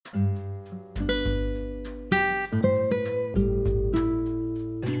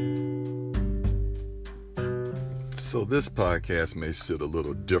So this podcast may sit a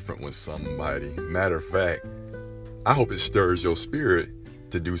little different with somebody. Matter of fact, I hope it stirs your spirit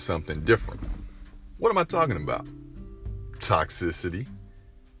to do something different. What am I talking about? Toxicity.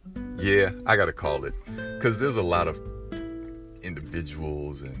 Yeah, I gotta call it. Because there's a lot of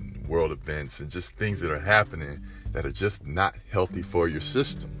individuals and world events and just things that are happening that are just not healthy for your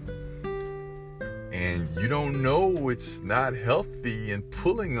system. And you don't know it's not healthy and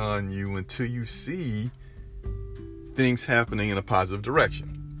pulling on you until you see things happening in a positive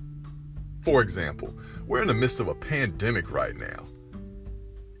direction. For example, we're in the midst of a pandemic right now.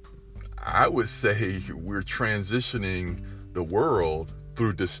 I would say we're transitioning the world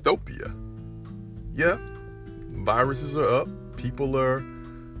through dystopia. Yeah, viruses are up, people are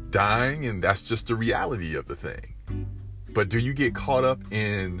dying, and that's just the reality of the thing. But do you get caught up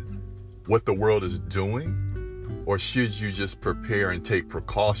in what the world is doing? Or should you just prepare and take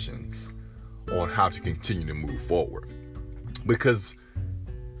precautions on how to continue to move forward? Because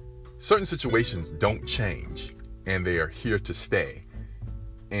certain situations don't change and they are here to stay.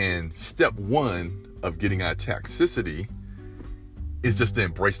 And step one of getting out of toxicity is just to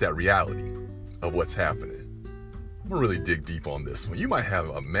embrace that reality of what's happening. I'm gonna really dig deep on this one. You might have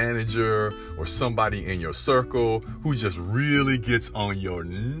a manager or somebody in your circle who just really gets on your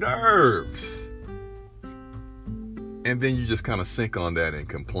nerves. And then you just kind of sink on that and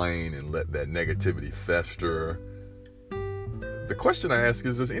complain and let that negativity fester. The question I ask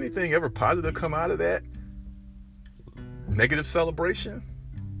is, does anything ever positive come out of that negative celebration?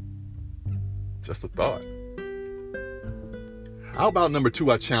 Just a thought. How about number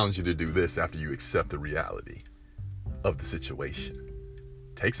two? I challenge you to do this after you accept the reality of the situation.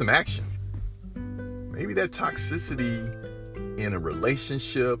 Take some action. Maybe that toxicity in a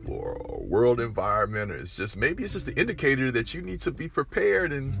relationship or a world environment, or it's just an indicator that you need to be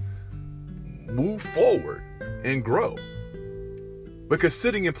prepared and move forward and grow. Because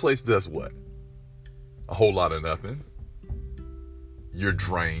sitting in place does what? A whole lot of nothing. You're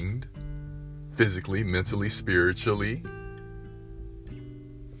drained physically, mentally, spiritually.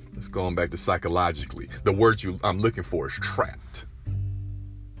 Let's go on back to psychologically. The word I'm looking for is trapped.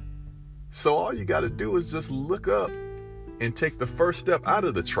 So all you got to do is just look up and take the first step out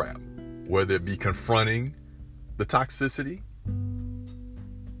of the trap, whether it be confronting the toxicity.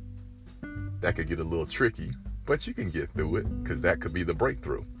 That could get a little tricky, but you can get through it because that could be the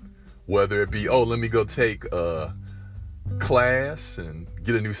breakthrough. Whether it be, let me go take a class and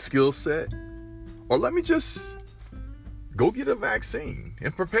get a new skill set, or let me just go get a vaccine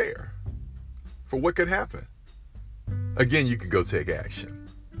and prepare for what could happen. Again, you could go take action.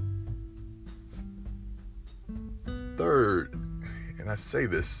 Third, and I say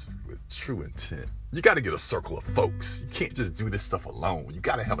this with true intent, you got to get a circle of folks. You can't just do this stuff alone. You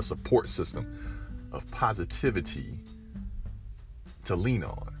got to have a support system of positivity to lean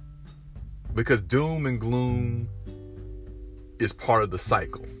on. Because doom and gloom is part of the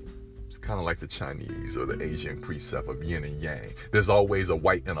cycle. It's kind of like the Chinese or the Asian precept of yin and yang. There's always a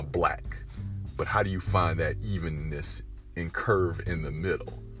white and a black. But how do you find that evenness and curve in the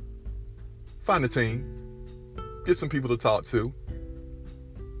middle? Find a team. Get some people to talk to.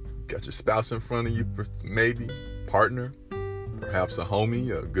 Got your spouse in front of you, maybe, partner, perhaps a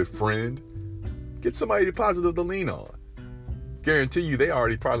homie, a good friend. Get somebody positive to lean on. Guarantee you they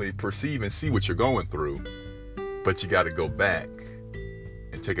already probably perceive and see what you're going through, but you got to go back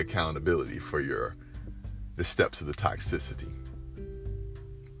and take accountability for the steps of the toxicity.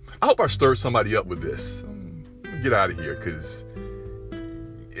 I hope I stirred somebody up with this. Get out of here, because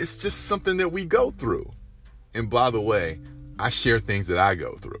it's just something that we go through. And by the way, I share things that I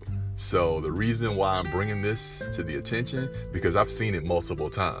go through. So the reason why I'm bringing this to the attention, because I've seen it multiple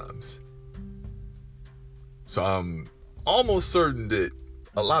times. So I'm almost certain that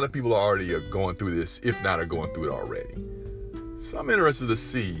a lot of people already are going through this, if not are going through it already. So I'm interested to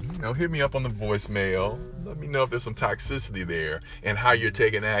see, hit me up on the voicemail. Let me know if there's some toxicity there and how you're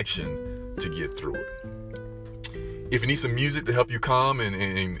taking action to get through it. If you need some music to help you calm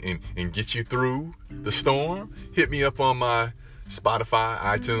and get you through the storm, hit me up on my Spotify,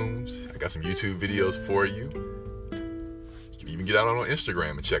 iTunes. I got some YouTube videos for you. You can even get out on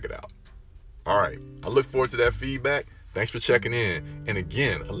Instagram and check it out. All right. I look forward to that feedback. Thanks for checking in. And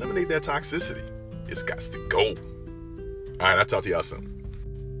again, eliminate that toxicity. It's got to go. All right. I'll talk to y'all soon.